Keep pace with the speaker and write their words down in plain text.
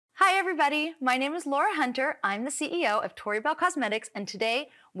everybody, my name is Laura Hunter. I'm the CEO of Tori Belle Cosmetics, and today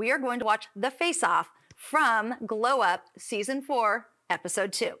we are going to watch The Face Off from Glow Up Season 4,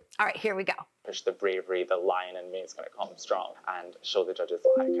 Episode 2. All right, here we go. Push the bravery, the lion in me is going to come strong and show the judges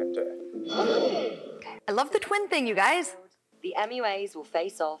that I can do it. I love the twin thing, you guys. The MUAs will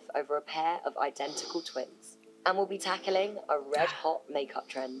face off over a pair of identical twins, and we'll be tackling a red-hot makeup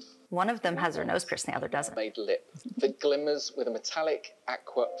trend. One of them has their nose pierced and the other doesn't. Made lip, the Glimmers with a metallic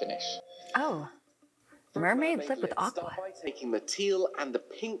aqua finish. Oh, mermaid lip with aqua. Start by taking the teal and the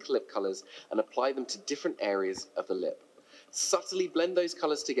pink lip colours and apply them to different areas of the lip. Subtly blend those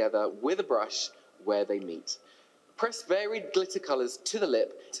colours together with a brush where they meet. Press varied glitter colours to the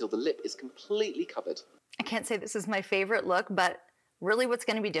lip till the lip is completely covered. I can't say this is my favorite look, but really what's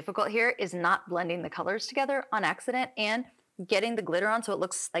going to be difficult here is not blending the colors together on accident and getting the glitter on so it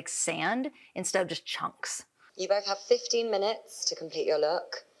looks like sand instead of just chunks. You both have 15 minutes to complete your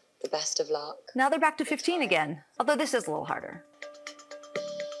look. The best of luck. Now they're back to 15 again, although this is a little harder.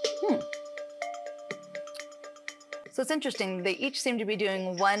 So it's interesting, they each seem to be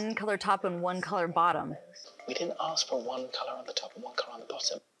doing one color top and one color bottom. We didn't ask for one colour on the top and one colour on the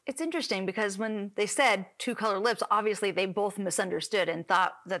bottom. It's interesting because when they said two color lips, obviously they both misunderstood and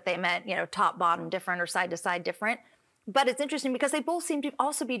thought that they meant, you know, top, bottom different or side to side different. But it's interesting because they both seem to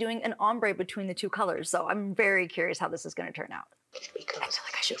also be doing an ombre between the two colors. So I'm very curious how this is going to turn out. Because I feel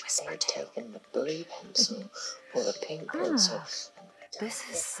like I should whisper too. Taking the blue pencil or the pink pencil. This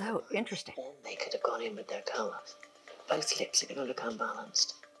is so interesting. Then they could have gone in with their colour. Both lips are going to look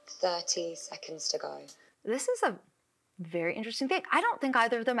unbalanced. 30 seconds to go. This is a very interesting thing. I don't think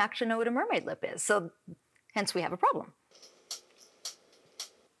either of them actually know what a mermaid lip is. So hence we have a problem.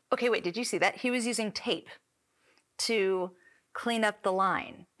 Okay, wait, did you see that? He was using tape to clean up the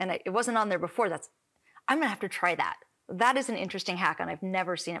line. And it wasn't on there before. I'm gonna have to try that. That is an interesting hack and I've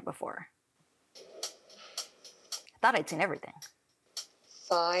never seen it before. I thought I'd seen everything.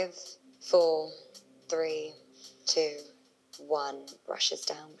 5, 4, 3, 2, 1. Brushes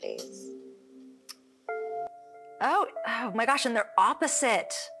down, please. Oh my gosh, and they're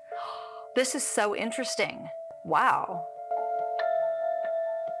opposite. This is so interesting. Wow.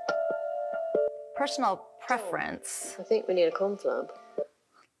 Personal preference. I think we need a conflab.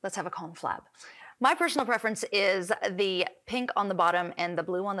 Let's have a conflab. My personal preference is the pink on the bottom and the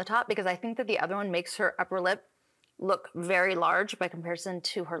blue on the top because I think that the other one makes her upper lip look very large by comparison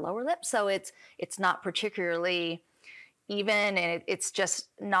to her lower lip. So it's not particularly even and it's just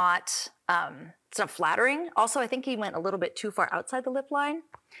not, it's not flattering. Also, I think he went a little bit too far outside the lip line.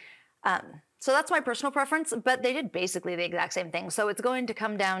 So that's my personal preference, but they did basically the exact same thing. So it's going to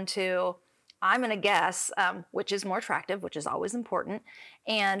come down to, I'm gonna guess, which is more attractive, which is always important,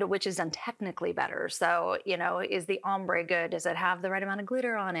 and which is done technically better. So, you know, is the ombre good? Does it have the right amount of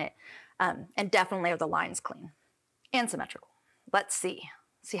glitter on it? And definitely are the lines clean and symmetrical. Let's see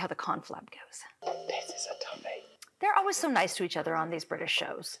how the conflab goes. This is a toughie. They're always so nice to each other on these British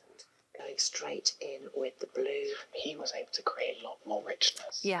shows. Going straight in with the blue. He was able to create a lot more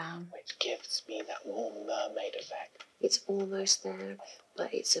richness. Yeah. Which gives me that more mermaid effect. It's almost there,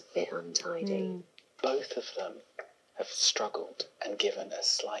 but it's a bit untidy. Both of them have struggled and given a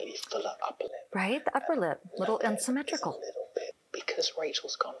slightly fuller upper lip. Right, the upper lip, little Lower lip is unsymmetrical. a little bit. Because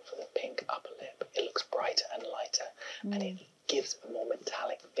Rachel's gone for the pink upper lip, it looks brighter and lighter, and it gives a more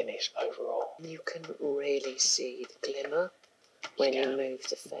metallic finish overall. You can really see the glimmer when you move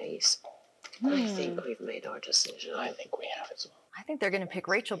the face. I think we've made our decision. I think we have as well. I think they're gonna pick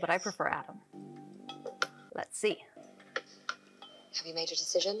Rachel, but I prefer Adam. Let's see. Have you made your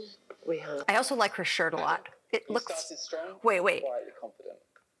decision? We have. I also like her shirt a lot. It You looks, started strong, wait. quietly confident.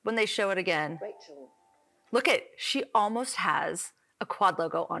 When they show it again, Rachel. look at, she almost has a quad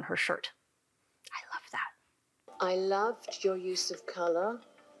logo on her shirt. I love that. I loved your use of colour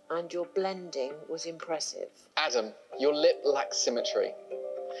and your blending was impressive. Adam, your lip lacks symmetry,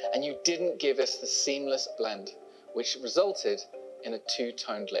 and you didn't give us the seamless blend, which resulted in a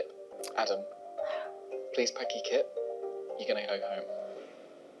two-toned lip. Adam, please pack your kit. You're gonna go home.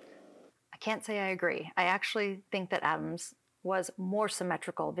 I can't say I agree. I actually think that Adam's was more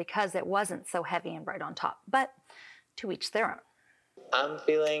symmetrical because it wasn't so heavy and bright on top, but to each their own. I'm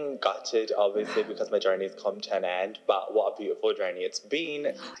feeling gutted, obviously, because my journey's come to an end, but what a beautiful journey it's been.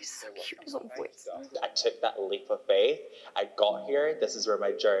 Oh, he's so cute, his little voice. I took that leap of faith. I got here. This is where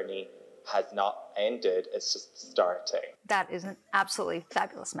my journey has not ended. It's just starting. That is an absolutely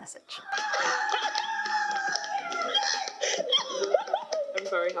fabulous message. I'm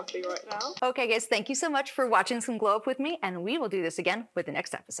very happy right now. Okay, guys, thank you so much for watching some Glow Up with me, and we will do this again with the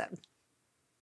next episode.